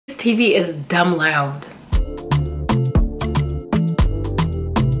TV is dumb loud.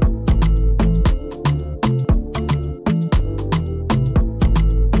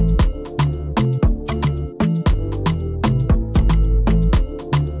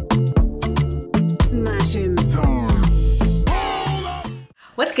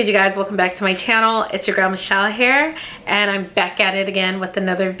 What's good, you guys? Welcome back to my channel. It's your girl Michelle here, and I'm back at it again with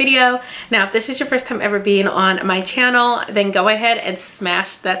another video. Now, if this is your first time ever being on my channel, then go ahead and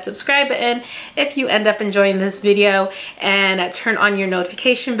smash that subscribe button if you end up enjoying this video, and turn on your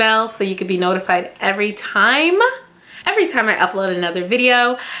notification bell so you can be notified every time I upload another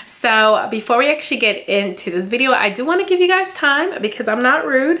video. So before we actually get into this video, I do want to give you guys time, because I'm not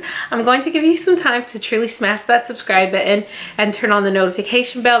rude. I'm going to give you some time to truly smash that subscribe button and turn on the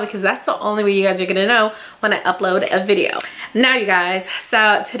notification bell, because that's the only way you guys are going to know when I upload a video. Now, you guys,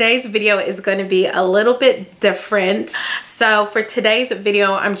 so today's video is going to be a little bit different. So for today's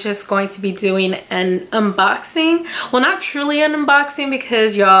video, I'm just going to be doing an unboxing. Well, not truly an unboxing,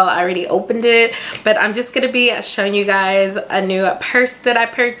 because y'all already opened it, but I'm just going to be showing you guys a new purse that I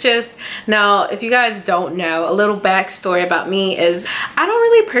purchased. Now, if you guys don't know, a little backstory about me is I don't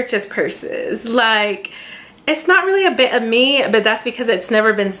really purchase purses. Like, it's not really a bit of me, but that's because it's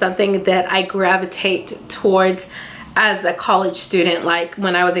never been something that I gravitate towards as a college student. Like,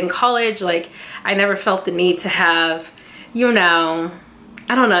 when I was in college, like, I never felt the need to have, you know,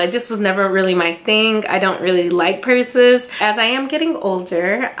 I don't know, it just was never really my thing. I don't really like purses. As I am getting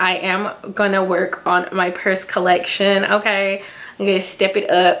older, I am gonna work on my purse collection, okay? I'm gonna step it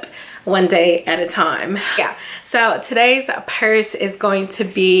up one day at a time. Yeah, so today's purse is going to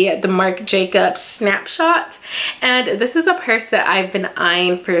be the Marc Jacobs Snapshot, and this is a purse that I've been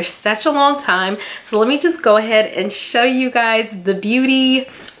eyeing for such a long time. So let me just go ahead and show you guys the beauty.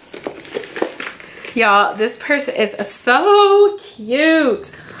 Y'all, this purse is so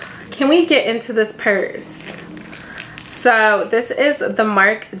cute. Can we get into this purse? So this is the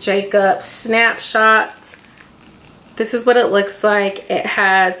Marc Jacobs Snapshot. This is what it looks like. It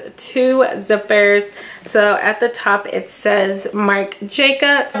has two zippers. So at the top it says Marc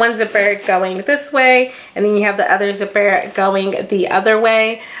Jacobs. One zipper going this way, and then you have the other zipper going the other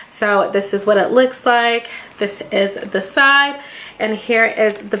way. So this is what it looks like. This is the side, and here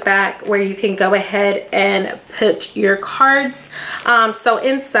is the back, where you can go ahead and put your cards. So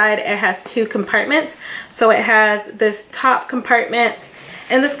inside it has two compartments. So it has this top compartment.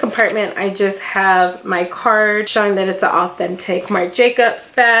 In this compartment, I just have my card showing that it's an authentic Marc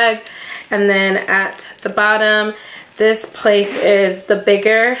Jacobs bag. And then at the bottom, this place is the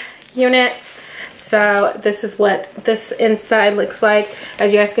bigger unit. So this is what this inside looks like.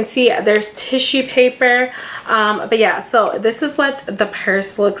 As you guys can see, there's tissue paper. But yeah, so this is what the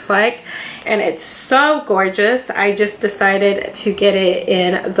purse looks like, and it's so gorgeous. I just decided to get it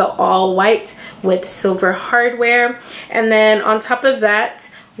in the all white with silver hardware. And then on top of that,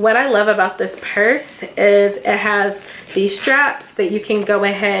 what I love about this purse is it has these straps that you can go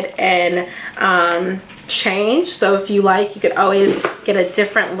ahead and change. So if you like, you could always get a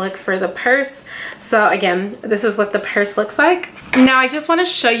different look for the purse. So again, this is what the purse looks like. Now I just want to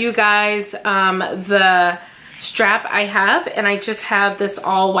show you guys the strap I have, and I just have this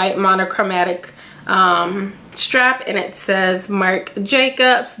all white monochromatic strap, and it says Marc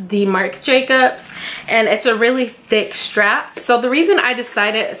Jacobs, the Marc Jacobs, and it's a really thick strap. So the reason I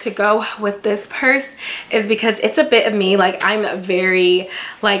decided to go with this purse is because it's a bit of me. Like, I'm very,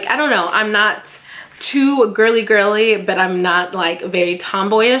 like, I don't know, I'm not too girly, but I'm not like very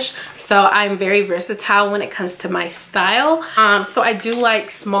tomboyish. So I'm very versatile when it comes to my style. So I do like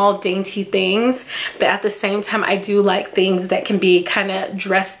small dainty things, but at the same time I do like things that can be kind of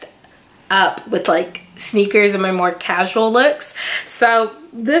dressed up with like sneakers and my more casual looks. So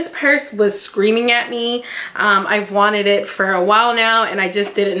this purse was screaming at me. I've wanted it for a while now, and I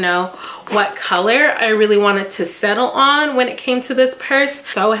just didn't know what color I really wanted to settle on when it came to this purse.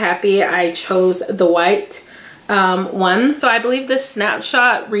 So happy I chose the white one. So I believe this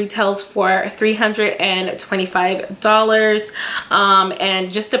Snapshot retails for $325,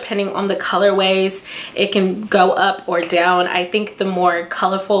 and just depending on the colorways, it can go up or down. I think the more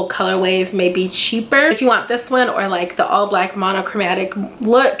colorful colorways may be cheaper. If you want this one, or like the all black monochromatic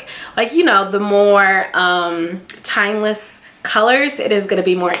look, like, you know, the more timeless colors, it is going to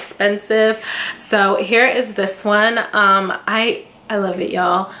be more expensive. So here is this one. I I love it,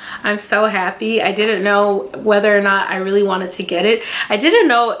 y'all. I'm so happy. I didn't know whether or not I really wanted to get it. I didn't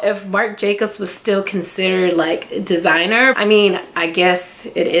know if Marc Jacobs was still considered like designer. I mean, I guess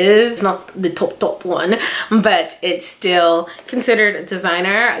it is. Not the top one, but it's still considered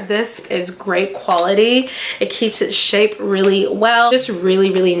designer. This is great quality. It keeps its shape really well. Just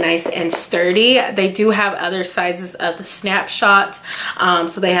really nice and sturdy. They do have other sizes of the Snapshot.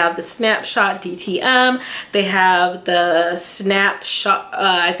 So they have the Snapshot DTM. They have the Snapshot,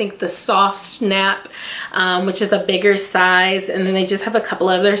 I think the soft snap, which is a bigger size, and then they just have a couple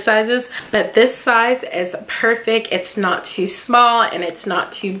other sizes, but this size is perfect. It's not too small and it's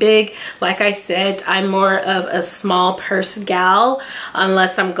not too big. Like I said, I'm more of a small purse gal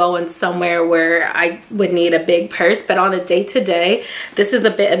unless I'm going somewhere where I would need a big purse, but on a day-to-day, this is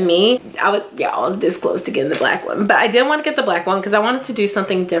a bit of me. I'll disclose to get the black one, but I didn't want to get the black one because I wanted to do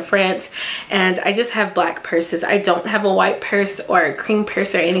something different, and I just have black purses. I don't have a white purse or a cream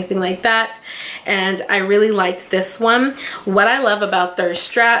purse or anything like that, and I really liked this one. What I love about their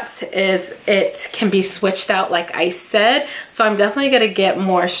straps is it can be switched out like I said, so I'm definitely gonna get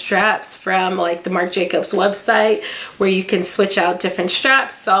more straps from like the Marc Jacobs website where you can switch out different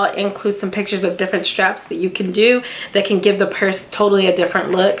straps. So I'll include some pictures of different straps that you can do that can give the purse totally a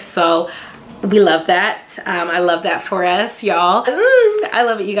different look. So we love that. I love that for us, y'all. I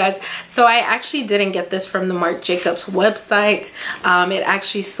love it, you guys. So I actually didn't get this from the Marc Jacobs website. It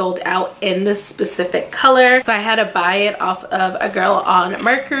actually sold out in this specific color, so I had to buy it off of a girl on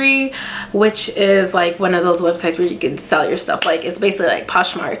Mercury, which is like one of those websites where you can sell your stuff. Like, it's basically like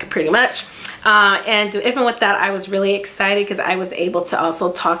Poshmark pretty much. And even with that, I was really excited because I was able to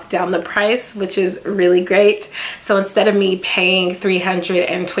also talk down the price, which is really great. So instead of me paying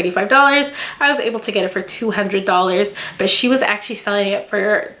 $325, I was able to get it for $200, but she was actually selling it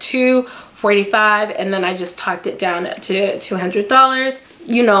for $245, and then I just talked it down to $200.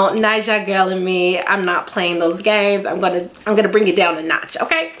 You know, Niger girl and me, I'm not playing those games. I'm gonna bring it down a notch,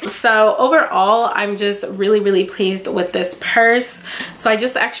 okay? So overall, I'm just really pleased with this purse. So I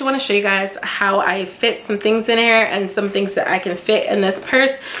just actually want to show you guys how I fit some things in here and some things that I can fit in this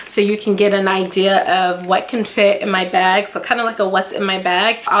purse, so you can get an idea of what can fit in my bag. So kind of like a what's in my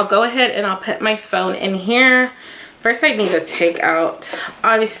bag. I'll go ahead and I'll put my phone in here. First, I need to take out,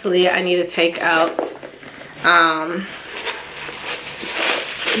 obviously I need to take out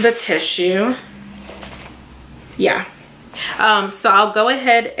the tissue. Yeah. So I'll go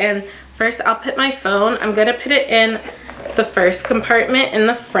ahead and first I'll put my phone. I'm gonna put it in the first compartment in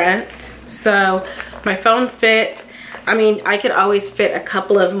the front. So my phone fit. I mean, I could always fit a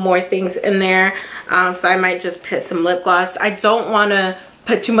couple of more things in there. So I might just put some lip gloss. I don't want to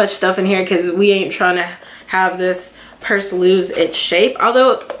put too much stuff in here because we ain't trying to have this purse lose its shape.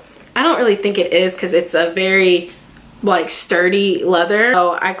 Although I don't really think it is, because it's a very like sturdy leather.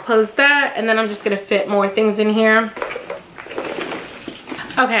 So I closed that, and then I'm just gonna fit more things in here.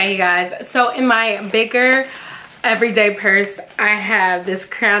 Okay, you guys, so in my bigger everyday purse, I have this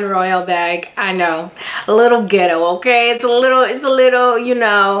Crown Royal bag. I know, a little ghetto, okay? It's a little, you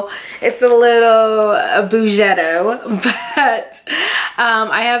know, it's a little bougetto, but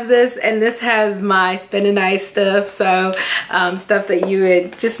I have this, and this has my spend a night stuff. So stuff that you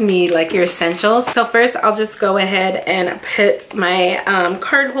would just need, like your essentials. So first, I'll just go ahead and put my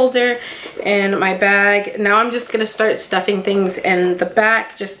card holder in my bag. Now I'm just gonna start stuffing things in the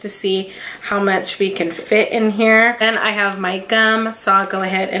back just to see how much we can fit in here. Then I have my gum, so I'll go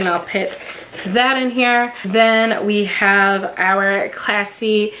ahead and I'll put that in here. Then we have our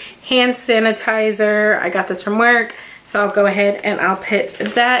classy hand sanitizer. I got this from work, so I'll go ahead and I'll put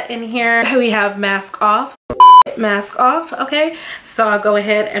that in here. We have mask off, okay? So I'll go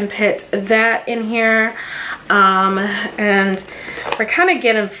ahead and put that in here. And we're kind of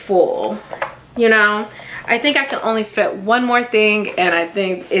getting full, you know? I think I can only fit one more thing, and I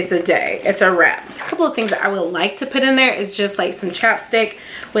think it's a day. It's a wrap. A couple of things that I would like to put in there is just like some chapstick,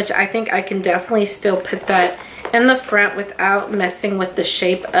 which I think I can definitely still put that in the front without messing with the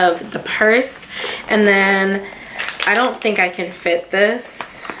shape of the purse. And then I don't think I can fit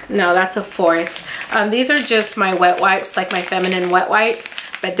this. No, that's a force. These are just my wet wipes, like my feminine wet wipes.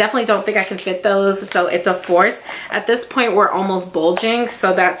 But definitely don't think I can fit those, so it's a force. At this point, we're almost bulging,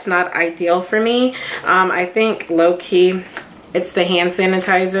 so that's not ideal for me. I think low-key, it's the hand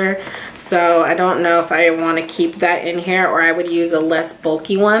sanitizer, so I don't know if I want to keep that in here, or I would use a less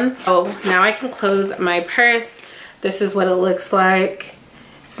bulky one. Oh, now I can close my purse. This is what it looks like.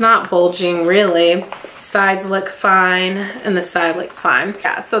 It's not bulging really. Sides look fine, and the side looks fine.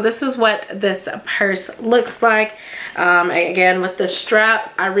 Yeah, so this is what this purse looks like. Again, with the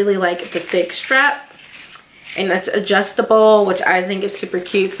strap, I really like the thick strap. and it's adjustable, which I think is super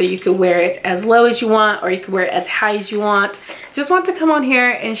cute. So you could wear it as low as you want, or you could wear it as high as you want. Just want to come on here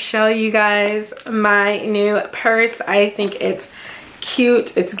and show you guys my new purse. I think it's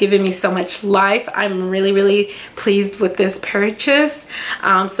cute. It's giving me so much life. I'm really pleased with this purchase.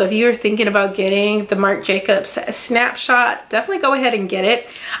 So if you're thinking about getting the Marc Jacobs Snapshot, definitely go ahead and get it.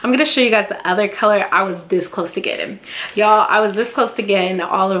 I'm gonna show you guys the other color I was this close to getting. Y'all, I was this close to getting the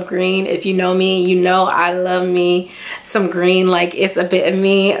olive green. If you know me, you know I love me some green, like it's a bit of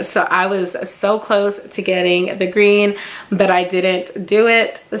me. So I was so close to getting the green, but I didn't do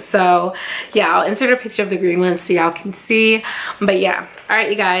it. So yeah, I'll insert a picture of the green one so y'all can see. But yeah, all right,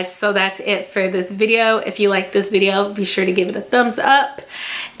 you guys, so that's it for this video. If you like this video, be sure to give it a thumbs up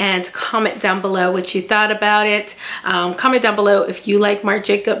and comment down below what you thought about it. Comment down below if you like Marc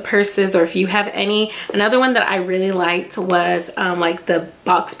Jacobs purses, or if you have any. Another one that I really liked was like the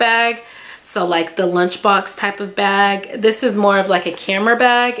box bag. So like the lunchbox type of bag. This is more of like a camera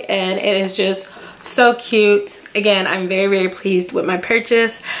bag, and it is just so cute. Again, I'm very pleased with my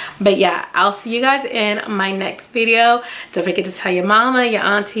purchase. But yeah, I'll see you guys in my next video. Don't forget to tell your mama, your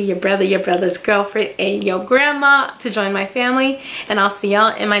auntie, your brother, your brother's girlfriend, and your grandma to join my family. And I'll see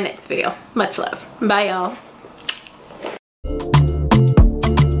y'all in my next video. Much love. Bye, y'all.